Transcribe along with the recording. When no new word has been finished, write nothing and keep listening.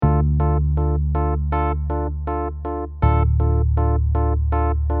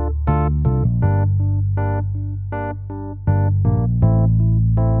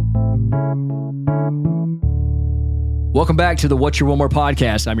Welcome back to the What's Your One More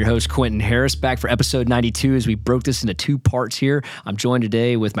podcast. I'm your host, Quentin Harris, back for episode 92 as we broke this into two parts here. I'm joined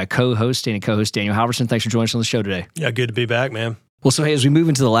today with my co-host, Daniel Halverson. Thanks for joining us on the show today. Yeah, good to be back, man. Well, so hey, as we move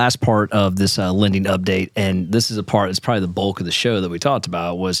into the last part of this lending update, and this is a part, it's probably the bulk of the show that we talked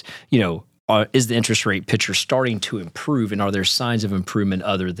about was, is the interest rate picture starting to improve, and are there signs of improvement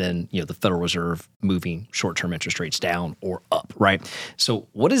other than, the Federal Reserve moving short-term interest rates down or up, right? So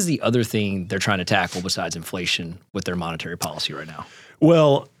what is the other thing they're trying to tackle besides inflation with their monetary policy right now?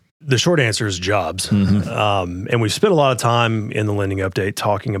 Well, the short answer is jobs. Mm-hmm. And we've spent a lot of time in the lending update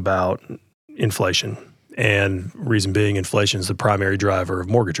talking about inflation, and reason being inflation is the primary driver of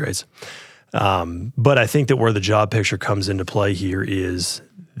mortgage rates. But I think that where the job picture comes into play here is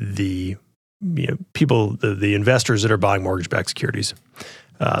the people, the investors that are buying mortgage-backed securities,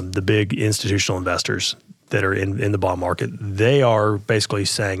 the big institutional investors that are in the bond market, they are basically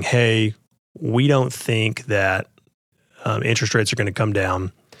saying, hey, we don't think that interest rates are going to come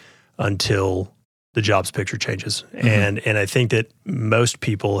down until the jobs picture changes. Mm-hmm. And I think that most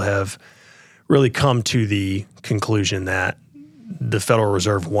people have really come to the conclusion that the Federal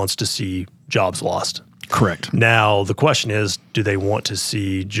Reserve wants to see jobs lost. Correct. Now, the question is, do they want to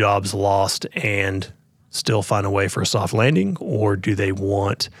see jobs lost and still find a way for a soft landing, or do they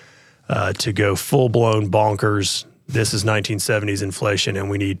want to go full-blown bonkers? This is 1970s inflation, and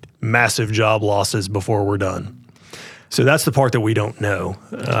we need massive job losses before we're done. So that's the part that we don't know.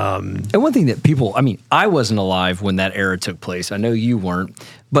 And one thing that people, I wasn't alive when that era took place. I know you weren't.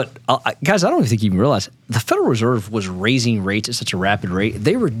 But guys, I don't even think you even realize the Federal Reserve was raising rates at such a rapid rate.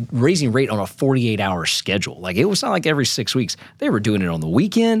 They were raising rate on a 48-hour schedule. Like, it was not like every 6 weeks. They were doing it on the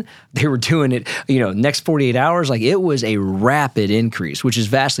weekend. They were doing it, next 48 hours. Like, it was a rapid increase, which is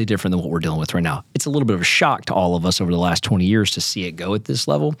vastly different than what we're dealing with right now. It's a little bit of a shock to all of us over the last 20 years to see it go at this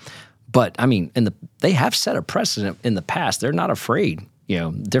level. But they have set a precedent in the past. They're not afraid,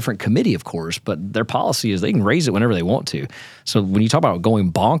 different committee, of course, but their policy is they can raise it whenever they want to. So when you talk about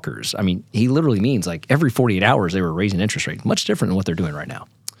going bonkers, he literally means like every 48 hours they were raising interest rates, much different than what they're doing right now.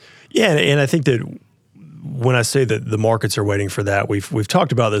 Yeah, and I think that when I say that the markets are waiting for that, we've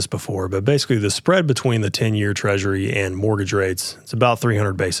talked about this before, but basically the spread between the 10-year Treasury and mortgage rates, it's about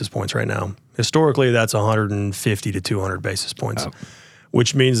 300 basis points right now. Historically, that's 150 to 200 basis points. Oh.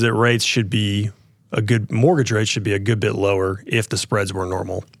 Which means that mortgage rates should be a good bit lower if the spreads were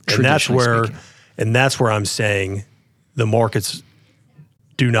normal. And that's where I'm saying the markets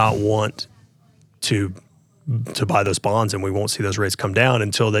do not want to buy those bonds, and we won't see those rates come down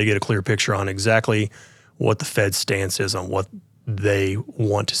until they get a clear picture on exactly what the Fed's stance is on what they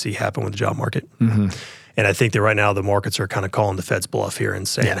want to see happen with the job market. Mm-hmm. And I think that right now the markets are kind of calling the Fed's bluff here and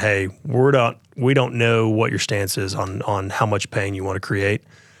saying, hey, we don't know what your stance is on how much pain you want to create.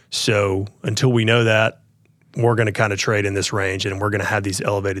 So until we know that, we're going to kind of trade in this range, and we're going to have these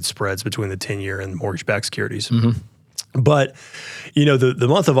elevated spreads between the 10-year and mortgage-backed securities. Mm-hmm. But, the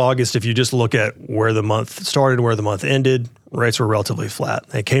month of August, if you just look at where the month started, where the month ended, rates were relatively flat.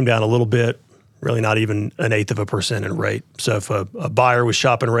 They came down a little bit, really not even 1/8% in rate. So if a buyer was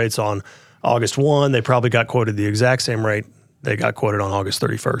shopping rates on August 1, they probably got quoted the exact same rate they got quoted on August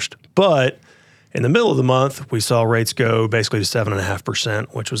 31st. But in the middle of the month, we saw rates go basically to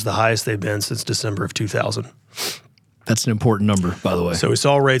 7.5%, which was the highest they've been since December of 2000. That's an important number, by the way. So we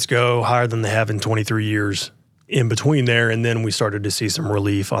saw rates go higher than they have in 23 years in between there, and then we started to see some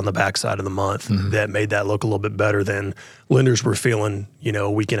relief on the backside of the month that made that look a little bit better than lenders were feeling,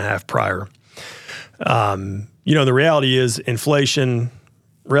 a week and a half prior. The reality is inflation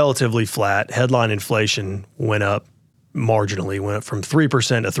relatively flat. Headline inflation went up marginally, went up from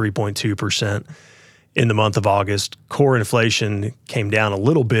 3% to 3.2% in the month of August. Core inflation came down a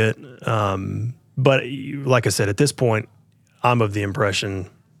little bit. But like I said, at this point, I'm of the impression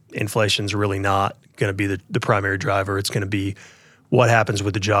inflation's really not going to be the primary driver. It's going to be what happens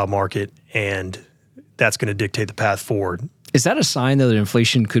with the job market, and that's going to dictate the path forward. Is that a sign, though, that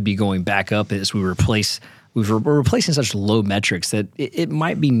inflation could be going back up as we're replacing such low metrics that it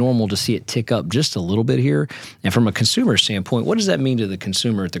might be normal to see it tick up just a little bit here? And from a consumer standpoint, what does that mean to the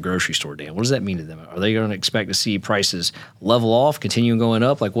consumer at the grocery store, Dan? What does that mean to them? Are they going to expect to see prices level off, continue going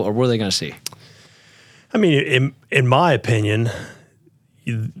up? Like, what are they going to see? In my opinion,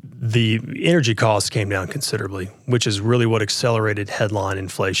 the energy costs came down considerably, which is really what accelerated headline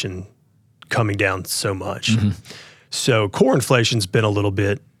inflation coming down so much. Mm-hmm. So core inflation's been a little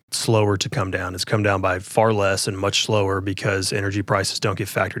bit slower to come down. It's come down by far less and much slower because energy prices don't get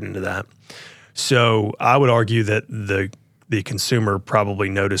factored into that. So I would argue that the consumer probably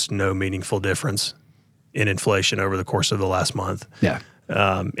noticed no meaningful difference in inflation over the course of the last month. Yeah.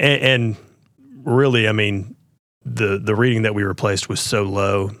 And really, the reading that we replaced was so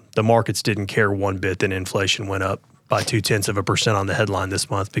low, the markets didn't care one bit that inflation went up by 0.2% on the headline this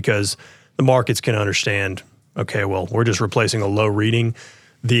month, because the markets can understand, okay, well, we're just replacing a low reading.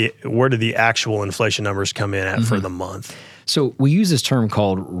 Where did the actual inflation numbers come in at for the month? So we use this term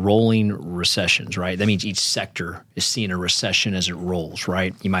called rolling recessions, right? That means each sector is seeing a recession as it rolls,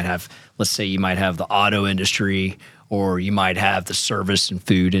 right? You might have, let's say you might have the auto industry, or you might have the service and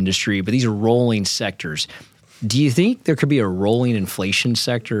food industry, but these are rolling sectors. Do you think there could be a rolling inflation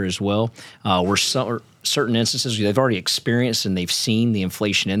sector as well, where certain instances they've already experienced and they've seen the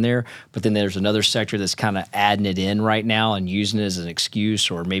inflation in there, but then there's another sector that's kind of adding it in right now and using it as an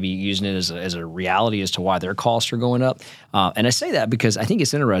excuse, or maybe using it as a reality as to why their costs are going up? And I say that because I think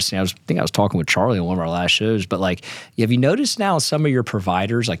it's interesting. I was talking with Charlie on one of our last shows, but like, have you noticed now some of your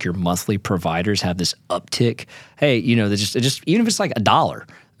providers, like your monthly providers, have this uptick? Hey, they just even if it's like $1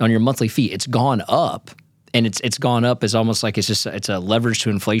 on your monthly fee, it's gone up. And it's gone up as almost like it's a leverage to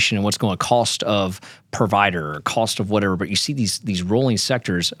inflation and what's going cost of provider or cost of whatever. But you see these rolling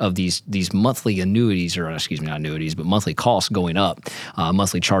sectors of these monthly annuities, or excuse me, not annuities, but monthly costs going up,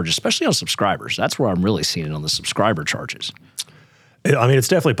 monthly charges, especially on subscribers. That's where I'm really seeing it, on the subscriber charges. I mean, it's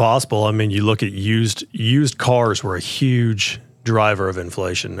definitely possible. I mean, you look at used cars were a huge driver of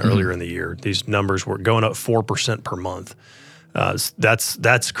inflation earlier in the year. These numbers were going up 4% per month.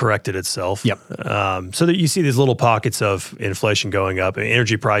 That's corrected itself. Yep. So that you see these little pockets of inflation going up.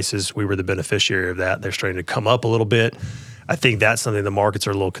 Energy prices, we were the beneficiary of that. They're starting to come up a little bit. I think that's something the markets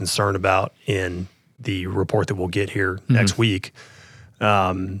are a little concerned about in the report that we'll get here next week.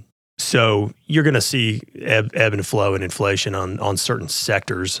 So you're going to see ebb and flow in inflation on certain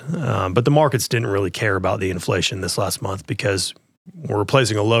sectors. But the markets didn't really care about the inflation this last month because we're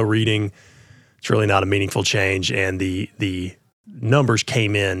replacing a low reading. It's really not a meaningful change, and the numbers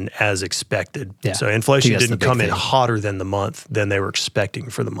came in as expected. Yeah. So inflation didn't come in hotter than they were expecting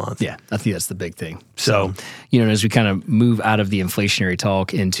for the month. Yeah, I think that's the big thing. So, as we kind of move out of the inflationary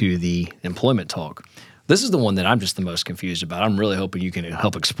talk into the employment talk, this is the one that I'm just the most confused about. I'm really hoping you can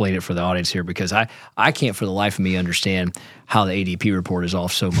help explain it for the audience here, because I can't for the life of me understand how the ADP report is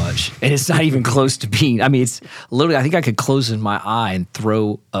off so much. And it's not even close to being, I mean, it's literally, I think I could close in my eye and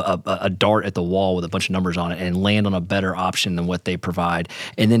throw a dart at the wall with a bunch of numbers on it and land on a better option than what they provide.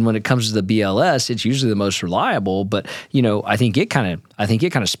 And then when it comes to the BLS, it's usually the most reliable, but I think it kind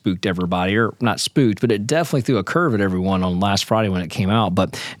of spooked everybody, or not spooked, but it definitely threw a curve at everyone on last Friday when it came out.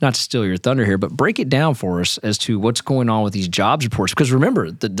 But not to steal your thunder here, but break it down for us as to what's going on with these jobs reports. Because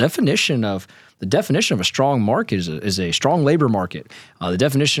remember, the definition of a strong market is a strong labor market. The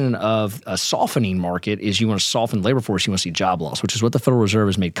definition of a softening market is you want to soften the labor force, you want to see job loss, which is what the Federal Reserve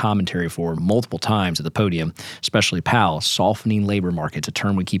has made commentary for multiple times at the podium, especially Powell. Softening labor market. It's a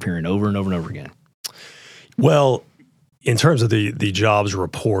term we keep hearing over and over and over again. Well, in terms of the jobs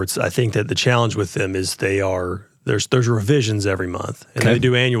reports, I think that the challenge with them is there's revisions every month, and they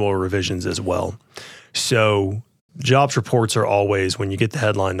do annual revisions as well. So jobs reports are always, when you get the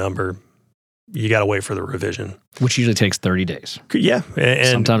headline number, you got to wait for the revision, which usually takes 30 days. Yeah, and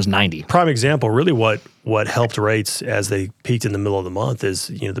sometimes 90. Prime example, really, what helped rates as they peaked in the middle of the month is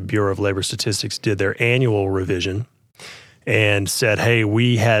the Bureau of Labor Statistics did their annual revision and said, hey,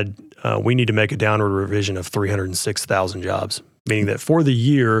 we need to make a downward revision of 306,000 jobs, meaning that for the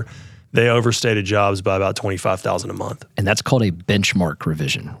year they overstated jobs by about 25,000 a month. And that's called a benchmark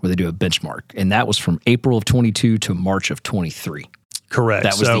revision, where they do a benchmark, and that was from April of 22 to March of 23. Correct.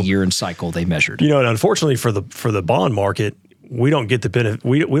 That was the year and cycle they measured. And unfortunately for the bond market, we don't get the benefit.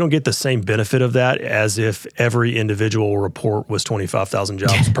 We don't get the same benefit of that as if every individual report was 25,000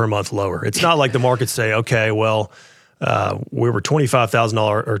 jobs per month lower. It's not like the markets say, okay, well, we were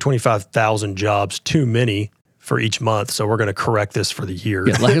 $25,000 or 25,000 jobs too many for each month, so we're going to correct this for the year.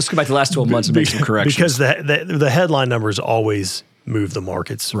 Yeah, let's go back to the last 12 months and make some corrections. Because the headline numbers always move the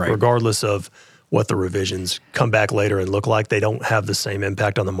markets, right, regardless of what the revisions come back later and look like. They don't have the same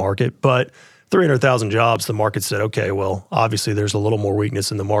impact on the market. But 300,000 jobs, the market said, okay, well, obviously there's a little more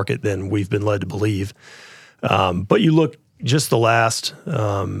weakness in the market than we've been led to believe. But you look just the last,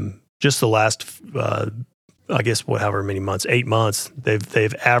 I guess, however many months, 8 months,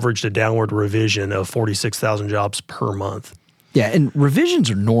 they've averaged a downward revision of 46,000 jobs per month. Yeah, and revisions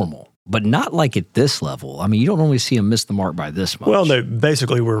are normal, but not like at this level. I mean, you don't normally see them miss the mark by this much. Well, no,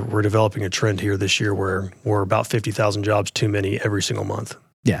 basically we're developing a trend here this year where we're about 50,000 jobs too many every single month.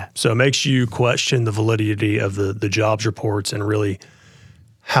 Yeah. So it makes you question the validity of the jobs reports and really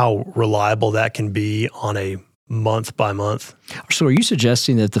how reliable that can be on a month by month. So are you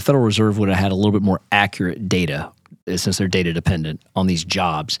suggesting that the Federal Reserve would have had a little bit more accurate data since they're data dependent on these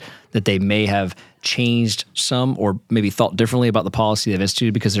jobs, that they may have changed some or maybe thought differently about the policy they've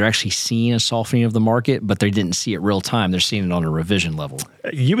instituted because they're actually seeing a softening of the market, but they didn't see it real time. They're seeing it on a revision level.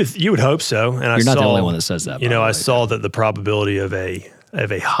 You would hope so. And you're not the only one that says that. I saw that the probability of a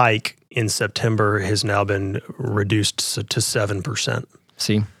hike in September has now been reduced to 7%.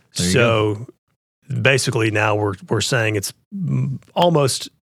 See, so basically now we're saying it's almost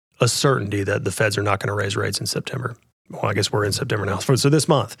a certainty that the Feds are not going to raise rates in September. Well, I guess we're in September now, so this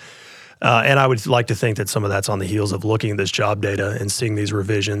month. And I would like to think that some of that's on the heels of looking at this job data and seeing these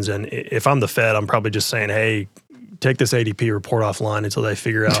revisions. And if I'm the Fed, I'm probably just saying, hey, take this ADP report offline until they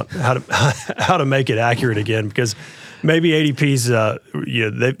figure out how to make it accurate again. Because maybe ADP's,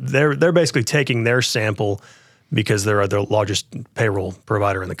 they're basically taking their sample because they're the largest payroll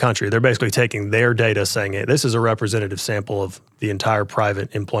provider in the country. They're basically taking their data saying, hey, this is a representative sample of the entire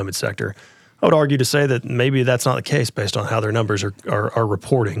private employment sector. I would argue to say that maybe that's not the case based on how their numbers are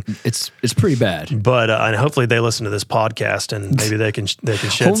reporting. It's pretty bad. But and hopefully they listen to this podcast and maybe they can shed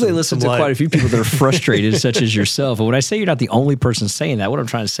hopefully they listen to quite a few people that are frustrated, such as yourself. And when I say you're not the only person saying that, what I'm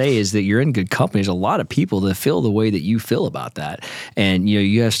trying to say is that you're in good company. There's a lot of people that feel the way that you feel about that. And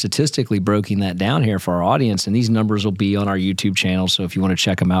you have statistically broken that down here for our audience, and these numbers will be on our YouTube channel. So if you want to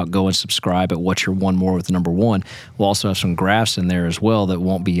check them out, go and subscribe at What's Your One More with the number 1. We'll also have some graphs in there as well that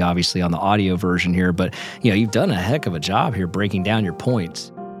won't be obviously on the audio version here, but you've done a heck of a job here breaking down your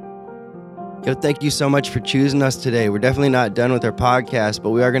points. Yo, thank you so much for choosing us today. We're definitely not done with our podcast, but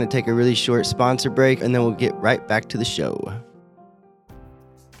we are going to take a really short sponsor break, and then we'll get right back to the show.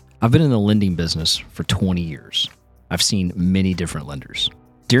 I've been in the lending business for 20 years. I've seen many different lenders.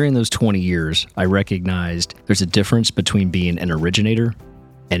 During those 20 years, I recognized there's a difference between being an originator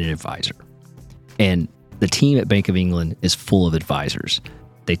and an advisor. And the team at Bank of England is full of advisors.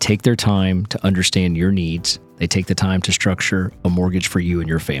 They take their time to understand your needs. They take the time to structure a mortgage for you and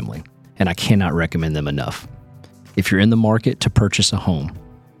your family. And I cannot recommend them enough. If you're in the market to purchase a home,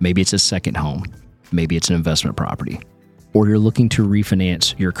 maybe it's a second home, maybe it's an investment property, or you're looking to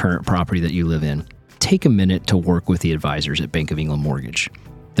refinance your current property that you live in, take a minute to work with the advisors at Bank of England Mortgage.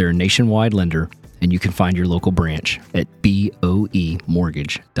 They're a nationwide lender, and you can find your local branch at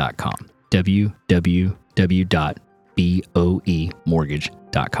boemortgage.com.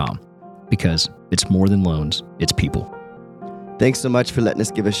 www.boemortgage.com. Because it's more than loans, it's people. Thanks so much for letting us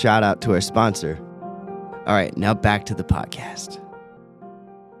give a shout out to our sponsor. All right, now back to the podcast.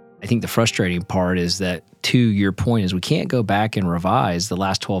 I think the frustrating part is that, to your point, is we can't go back and revise the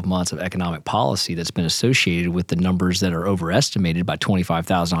last 12 months of economic policy that's been associated with the numbers that are overestimated by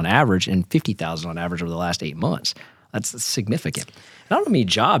 25,000 on average and 50,000 on average over the last 8 months. That's significant. And I don't know how many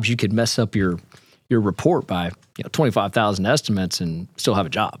jobs you could mess up your report by 25,000 estimates and still have a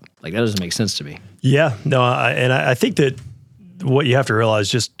job. Like, that doesn't make sense to me. Yeah, no, I think that what you have to realize,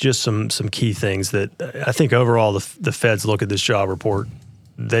 just some key things that I think overall the Feds look at this job report,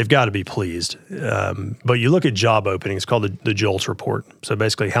 they've got to be pleased. But you look at job openings, it's called the JOLTS report. So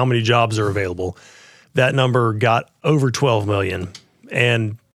basically how many jobs are available. That number got over 12 million.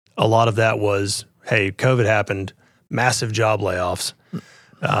 And a lot of that was, hey, COVID happened, massive job layoffs.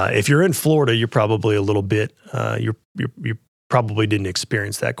 If you're in Florida, you're probably a little bit, you probably didn't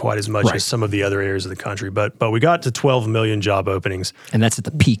experience that quite as much as some of the other areas of the country. But we got to 12 million job openings. And that's at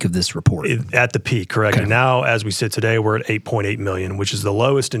the peak of this report. At the peak, correct. Okay. And now, as we sit today, we're at 8.8 million, which is the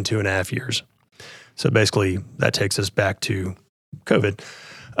lowest in 2.5 years. So basically, that takes us back to COVID.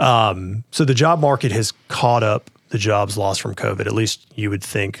 So the job market has caught up the jobs lost from COVID. At least you would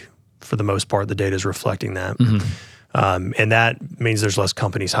think, for the most part, the data is reflecting that. Mm-hmm. And that means there's less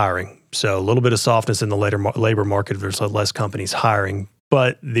companies hiring. So a little bit of softness in the labor market, there's less companies hiring.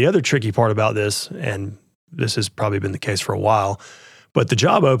 But the other tricky part about this, and this has probably been the case for a while, but the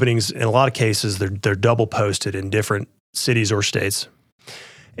job openings, in a lot of cases, they're double posted in different cities or states.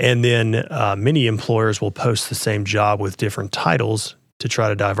 And then many employers will post the same job with different titles to try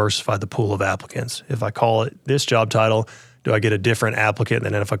to diversify the pool of applicants. If I call it this job title, do I get a different applicant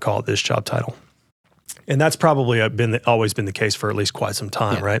than if I call it this job title? And that's probably always been the case for at least quite some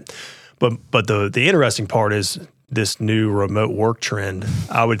time, right? But the interesting part is this new remote work trend,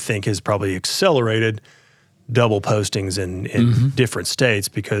 I would think, has probably accelerated double postings in different states,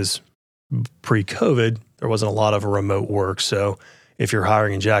 because pre-COVID, there wasn't a lot of remote work. So if you're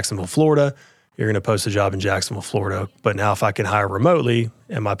hiring in Jacksonville, Florida, you're going to post a job in Jacksonville, Florida. But now if I can hire remotely,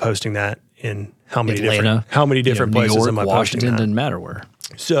 am I posting that in how many Atlanta, different places New York, am I Washington, posting that? doesn't matter where.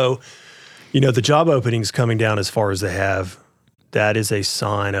 So, the job openings coming down as far as they have, that is a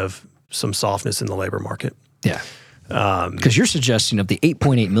sign of some softness in the labor market. Yeah. Because you're suggesting of the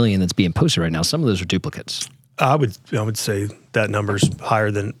 8.8 million that's being posted right now, some of those are duplicates. I would say that number's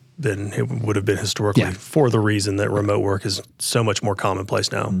higher than it would have been historically for the reason that remote work is so much more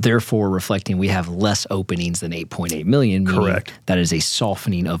commonplace now. Therefore, reflecting we have less openings than 8.8 million. Correct. That is a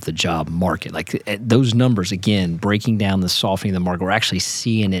softening of the job market. Like those numbers, again, breaking down the softening of the market, we're actually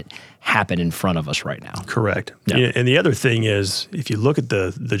seeing it happen in front of us right now. Correct. Yeah. And the other thing is, if you look at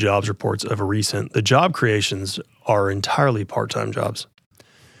the jobs reports of a recent, the job creations are entirely part-time jobs.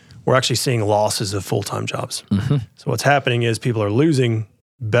 We're actually seeing losses of full-time jobs. Mm-hmm. So what's happening is people are losing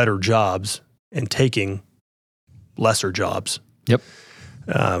better jobs and taking lesser jobs. Yep.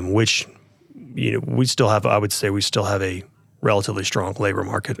 Which, we still have, I would say we still have a relatively strong labor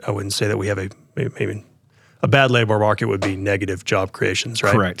market. I wouldn't say that we have maybe a bad labor market would be negative job creations,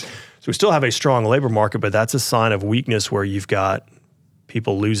 right? Correct. So we still have a strong labor market, but that's a sign of weakness where you've got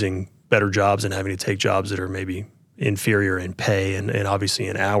people losing better jobs and having to take jobs that are maybe inferior in pay and obviously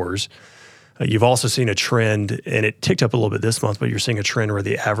in hours. You've also seen a trend, and it ticked up a little bit this month, but you're seeing a trend where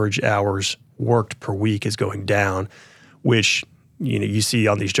the average hours worked per week is going down, which you see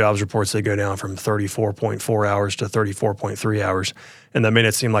on these jobs reports, they go down from 34.4 hours to 34.3 hours. And that made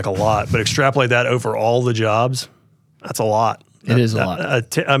it seem like a lot, but extrapolate that over all the jobs, that's a lot. It is a lot. A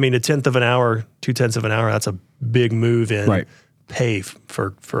tenth of an hour, 0.2 of an hour, that's a big move in pay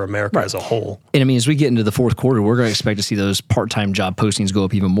for America as a whole. And I mean, as we get into the fourth quarter, we're going to expect to see those part-time job postings go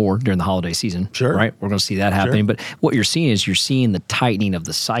up even more during the holiday season. Sure. Right? We're going to see that happening. Sure. But what you're seeing is the tightening of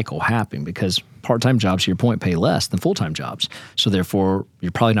the cycle happening because part-time jobs, to your point, pay less than full-time jobs. So therefore,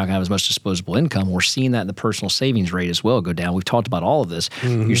 you're probably not going to have as much disposable income. We're seeing that in the personal savings rate as well go down. We've talked about all of this.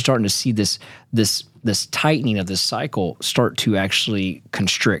 Mm-hmm. You're starting to see this tightening of this cycle start to actually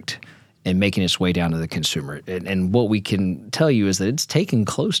constrict and making its way down to the consumer. And what we can tell you is that it's taken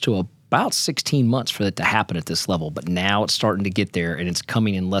close to about 16 months for that to happen at this level, but now it's starting to get there, and it's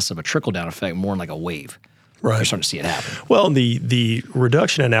coming in less of a trickle-down effect, more in like a wave. Right. You're starting to see it happen. Well, the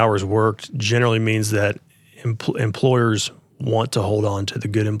reduction in hours worked generally means that employers want to hold on to the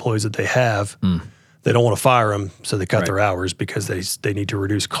good employees that they have. They don't want to fire them, so they cut their hours because they need to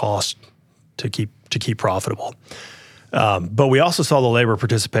reduce costs to keep profitable. But we also saw the labor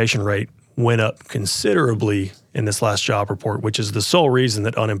participation rate went up considerably in this last job report, which is the sole reason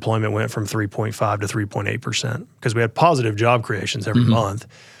that unemployment went from 3.5 to 3.8%, because we had positive job creations every month,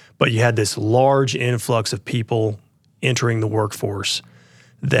 but you had this large influx of people entering the workforce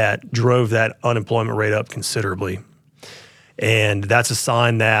that drove that unemployment rate up considerably. And that's a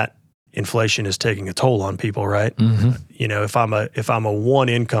sign that inflation is taking a toll on people, right? Mm-hmm. If I'm a one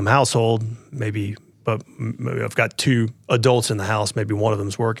income household, but I've got two adults in the house, maybe one of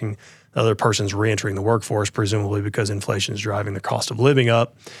them's working, the other person's reentering the workforce, presumably because inflation is driving the cost of living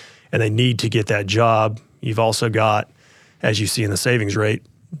up, and they need to get that job. You've also got, as you see in the savings rate,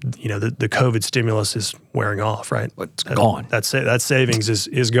 the COVID stimulus is wearing off, right? It's gone. That savings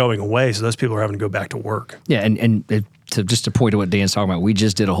is going away, so those people are having to go back to work. Yeah, and to point to what Dan's talking about, we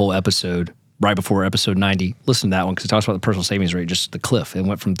just did a whole episode right before episode 90. Listen to that one because it talks about the personal savings rate, just the cliff. It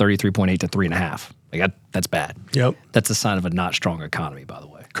went from 33.8 to 3.5. Like that's bad. Yep. That's a sign of a not strong economy, by the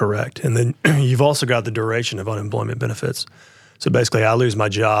way. Correct. And then you've also got the duration of unemployment benefits. So basically, I lose my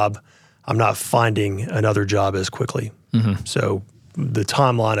job, I'm not finding another job as quickly. Mm-hmm. So the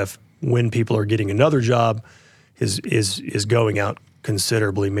timeline of when people are getting another job is going out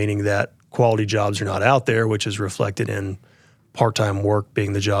considerably, meaning that quality jobs are not out there, which is reflected in part-time work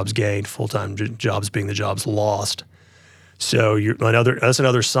being the jobs gained, full-time jobs being the jobs lost. So that's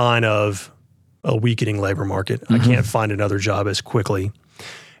another sign of a weakening labor market. Mm-hmm. I can't find another job as quickly.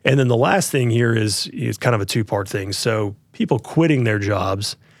 And then the last thing here is kind of a two-part thing. So people quitting their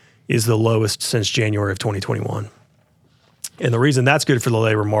jobs is the lowest since January of 2021. And the reason that's good for the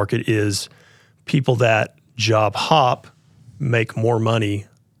labor market is people that job hop make more money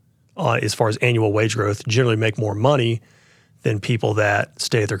as far as annual wage growth, generally make more money than people that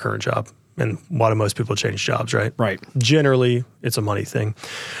stay at their current job. And why do most people change jobs, right? Right. Generally, it's a money thing.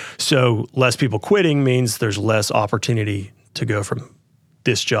 So less people quitting means there's less opportunity to go from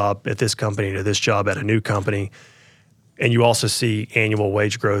this job at this company to this job at a new company. And you also see annual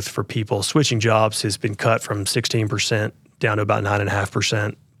wage growth for people switching jobs has been cut from 16% down to about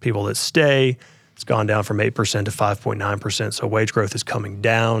 9.5%. People that stay, it's gone down from 8% to 5.9%. So wage growth is coming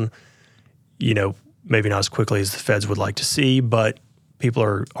down, maybe not as quickly as the feds would like to see, but people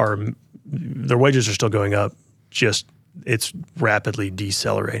are their wages are still going up, just it's rapidly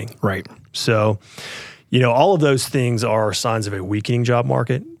decelerating. Right. So, all of those things are signs of a weakening job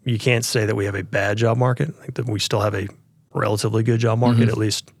market. You can't say that we have a bad job market. I think that we still have a relatively good job market, at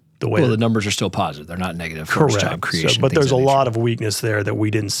least the way. Well, the numbers are still positive. They're not negative. Correct. Job creation. But there's a lot of weakness there that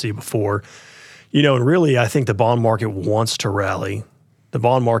we didn't see before. And really, I think the bond market wants to rally. The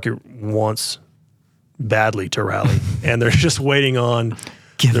bond market wants badly to rally, and they're just waiting on.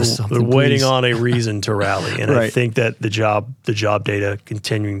 They're waiting on a reason to rally, and right. I think that the job data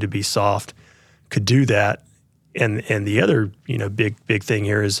continuing to be soft could do that. And the other big thing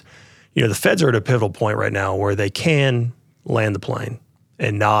here is, the Feds are at a pivotal point right now where they can land the plane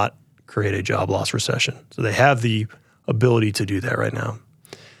and not create a job loss recession. So they have the ability to do that right now.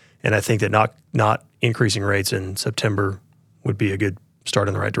 And I think that not increasing rates in September would be a good start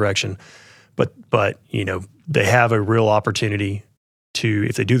in the right direction. But they have a real opportunity to,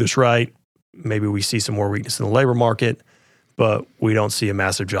 if they do this right, maybe we see some more weakness in the labor market, but we don't see a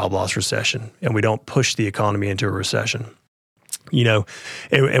massive job loss recession, and we don't push the economy into a recession.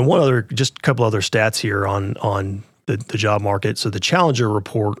 And one other, just a couple other stats here on the job market. So the Challenger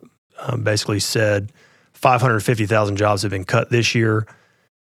report basically said 550,000 jobs have been cut this year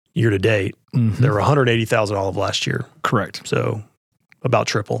to date. Mm-hmm. There were 180,000 all of last year. Correct. So about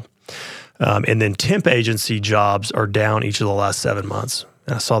triple. And then temp agency jobs are down each of the last 7 months.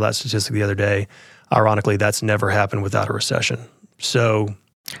 And I saw that statistic the other day. Ironically, that's never happened without a recession. So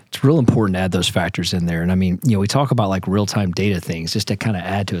it's real important to add those factors in there. And I mean, we talk about like real-time data things just to kind of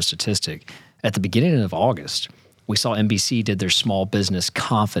add to a statistic. At the beginning of August, we saw NBC did their small business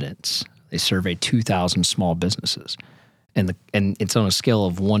confidence. They surveyed 2,000 small businesses. And it's on a scale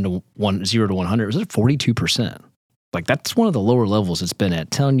of 0 to 100. It was at 42%. Like, that's one of the lower levels it's been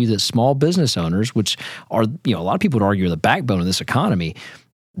at, telling you that small business owners, which are, a lot of people would argue are the backbone of this economy,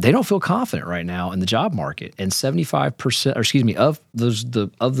 they don't feel confident right now in the job market. And 75%,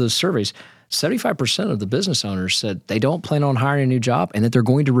 of those surveys, 75% of the business owners said they don't plan on hiring a new job and that they're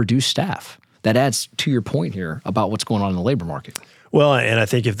going to reduce staff. That adds to your point here about what's going on in the labor market. Well, and I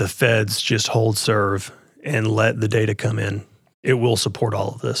think if the Feds just hold serve and let the data come in, it will support all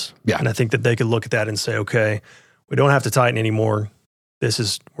of this. Yeah. And I think that they could look at that and say, okay, we don't have to tighten anymore.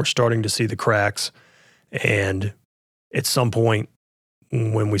 We're starting to see the cracks. And at some point,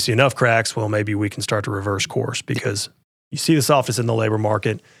 when we see enough cracks, well, maybe we can start to reverse course, because you see the softness in the labor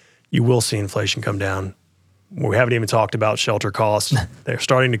market, you will see inflation come down. We haven't even talked about shelter costs. They're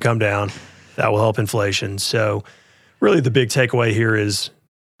starting to come down. That will help inflation. So really the big takeaway here is,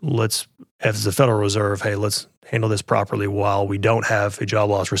 as the Federal Reserve, hey, let's handle this properly while we don't have a job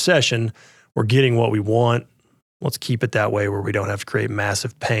loss recession. We're getting what we want. Let's keep it that way, where we don't have to create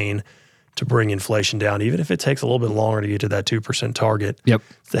massive pain to bring inflation down, even if it takes a little bit longer to get to that 2% target. Yep.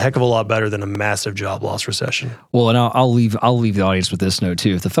 It's a heck of a lot better than a massive job loss recession. Well, and I'll leave the audience with this note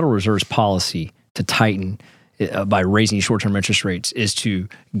too. If the Federal Reserve's policy to tighten by raising short-term interest rates is to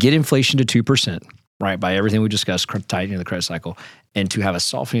get inflation to 2%, right, by everything we discussed, tightening the credit cycle, and to have a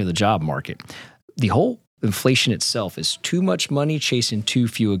softening of the job market, the whole inflation itself is too much money chasing too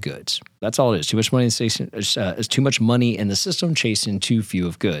few of goods. That's all it is. Too much money is too much money in the system chasing too few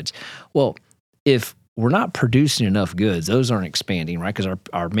of goods. Well, if we're not producing enough goods, those aren't expanding, right? Because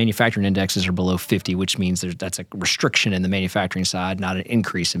our manufacturing indexes are below 50, which means that's a restriction in the manufacturing side, not an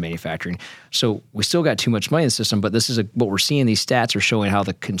increase in manufacturing. So we still got too much money in the system, but this is what we're seeing. These stats are showing how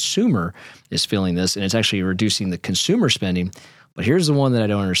the consumer is feeling this, and it's actually reducing the consumer spending. But here's the one that I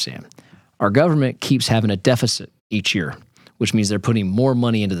don't understand. Our government keeps having a deficit each year, which means they're putting more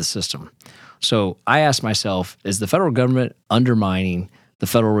money into the system. So I ask myself, is the federal government undermining the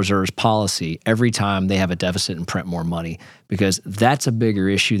Federal Reserve's policy every time they have a deficit and print more money? Because that's a bigger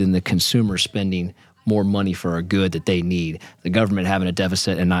issue than the consumer spending more money for a good that they need. The government having a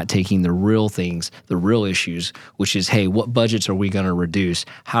deficit and not taking the real things, the real issues, which is, hey, what budgets are we going to reduce?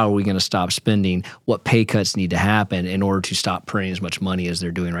 How are we going to stop spending? What pay cuts need to happen in order to stop printing as much money as they're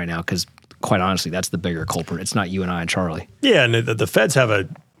doing right now? Because quite honestly, that's the bigger culprit. It's not you and I and Charlie. Yeah, and the Feds have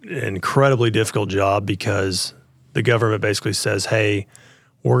an incredibly difficult job, because the government basically says, hey,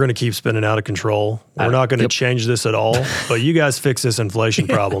 we're going to keep spending out of control. We're not going to change this at all, but you guys fix this inflation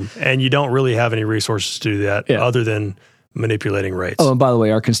problem. And you don't really have any resources to do that other than manipulating rates. Oh, and by the way,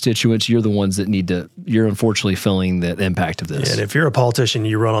 our constituents, you're the ones that you're unfortunately feeling the impact of this. Yeah, and if you're a politician,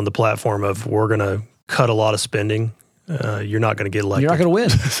 you run on the platform of, we're going to cut a lot of spending, you're not going to get elected. You're not going to win.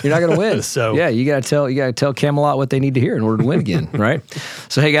 You're not going to win. So yeah, you got to tell Camelot what they need to hear in order to win again, right?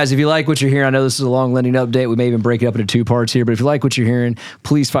 So hey guys, if you like what you're hearing, I know this is a long lending update. We may even break it up into 2 parts here, but if you like what you're hearing,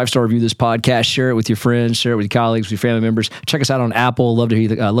 please 5-star review this podcast, share it with your friends, share it with your colleagues, with your family members. Check us out on Apple. Love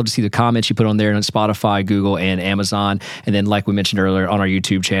to see the comments you put on there, on Spotify, Google, and Amazon. And then, like we mentioned earlier, on our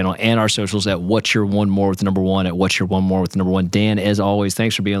YouTube channel and our socials at What's Your One More with the number 1 at What's Your One More with the number 1. Dan, as always,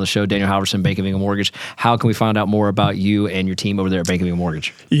 thanks for being on the show. Daniel Halverson, Bank of England Mortgage. How can we find out more about you you and your team over there at Bank of England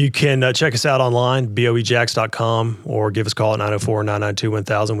Mortgage? You can check us out online, boejax.com, or give us a call at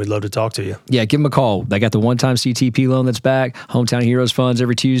 904-992-1000. We'd love to talk to you. Yeah, give them a call. They got the one-time CTP loan that's back, Hometown Heroes funds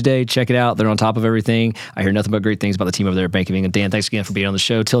every Tuesday. Check it out. They're on top of everything. I hear nothing but great things about the team over there at Bank of England. Dan, thanks again for being on the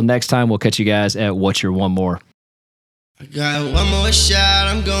show. Till next time, we'll catch you guys at What's Your One More. I got one more shot,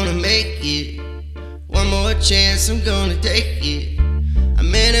 I'm gonna make it. One more chance, I'm gonna take it. I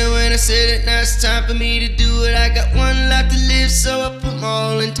meant it when I said it, now it's time for me to do it. I got one life to live, so I put my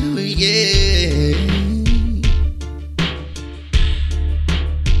all into it, yeah.